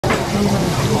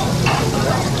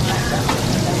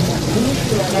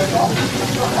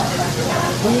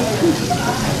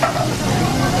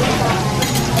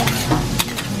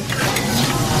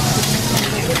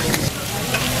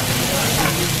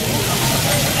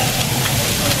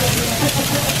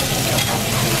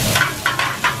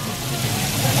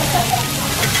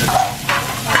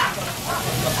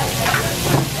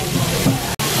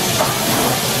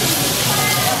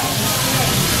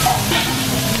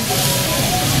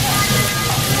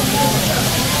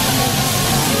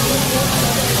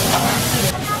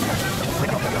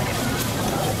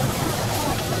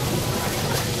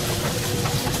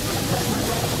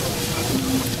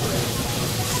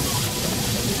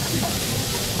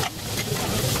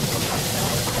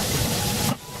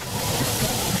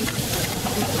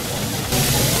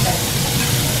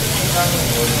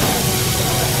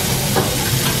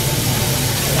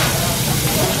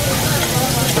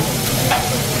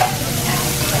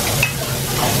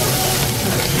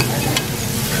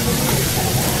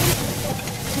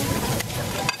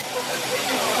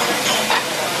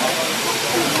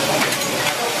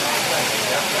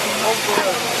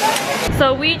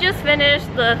So we just finished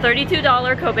the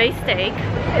 $32 Kobe steak.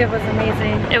 It was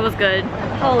amazing. It was good.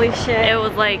 Holy shit. It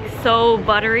was like so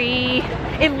buttery.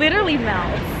 It literally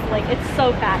melts. Like, it's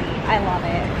so fatty. I love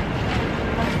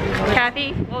it.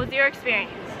 Kathy, what was your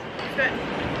experience? It's good.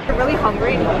 You're really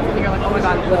hungry and you're like, oh my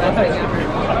god,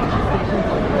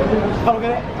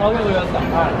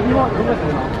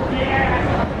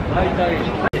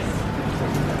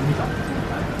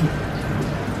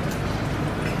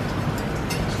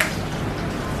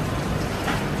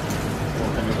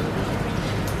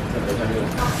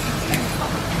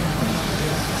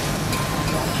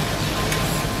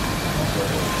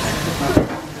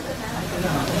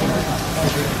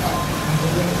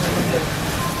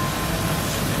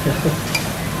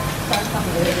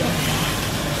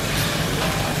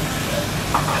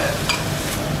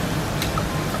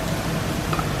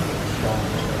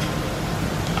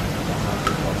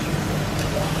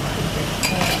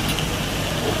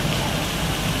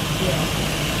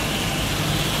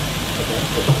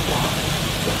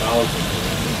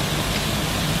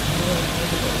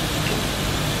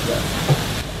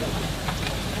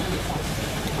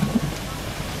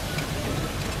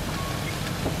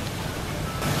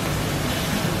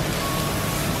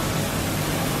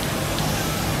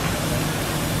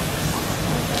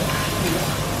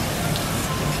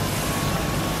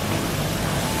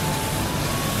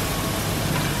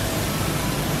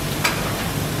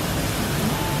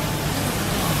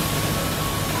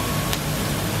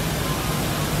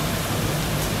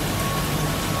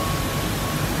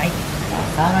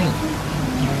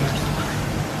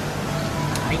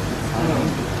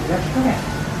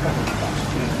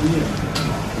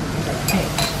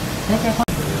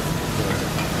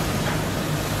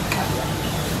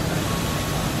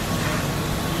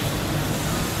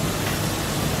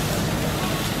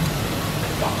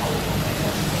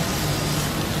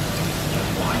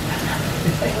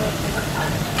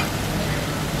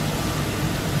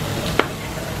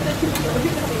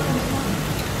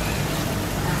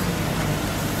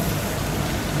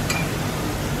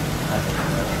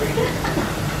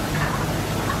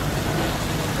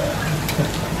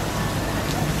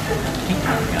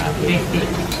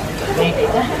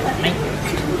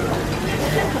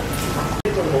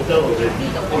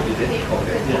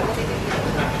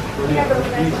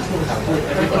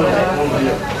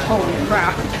 holy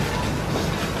crap.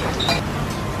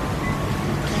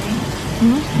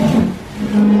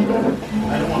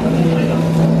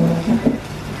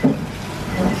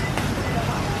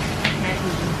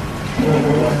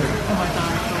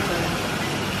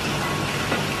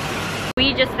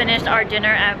 We just finished our dinner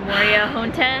at Mouriya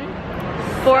Honten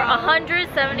for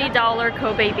 $170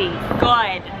 Kobe beef.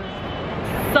 Good.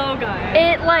 So good.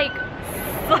 It like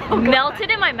So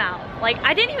melted in my mouth. Like,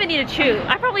 I didn't even need to chew.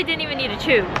 I probably didn't even need to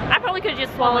chew. I probably could have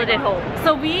just swallowed it whole.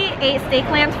 So we ate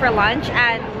Steakland for lunch,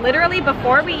 and literally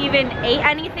before we even ate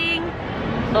anything,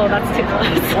 oh, that's too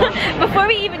close. Before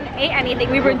we even ate anything,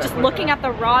 we were just looking at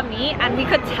the raw meat, and we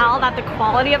could tell that the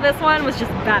quality of this one was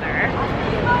just better.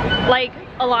 Like,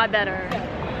 a lot better.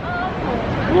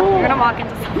 You're gonna walk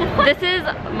into someone. This is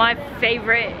my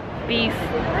favorite beef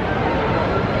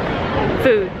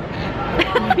food.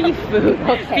 Beef food.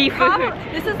 Okay. Beef food.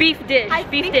 This is beef dish. I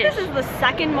beef think dish. this is the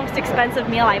second most expensive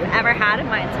meal I've ever had in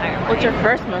my entire life. What's your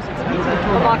first most expensive?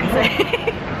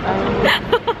 Omakase.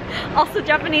 Also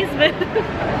Japanese food.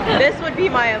 This would be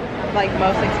my like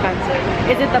most expensive.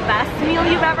 Is it the best meal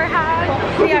you've ever had?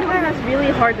 Yeah, that's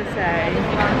really hard to say.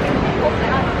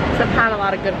 I've had a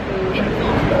lot of good food.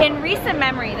 In recent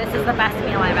memory, this is the best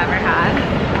meal I've ever had.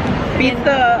 Beats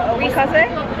the omakase?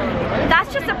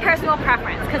 that's just a personal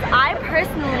preference because I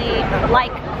personally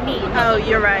like meat. Oh,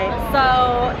 you're right.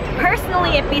 So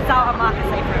personally it beats out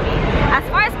omakase for me. As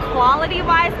far as quality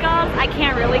wise goes, I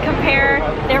can't really compare.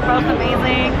 They're both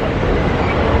amazing.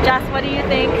 Jess, what do you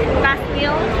think? Best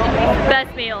meal?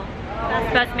 Best meal.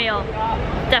 Best meal.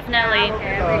 Definitely.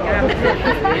 Okay, there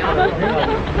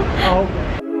we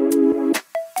go.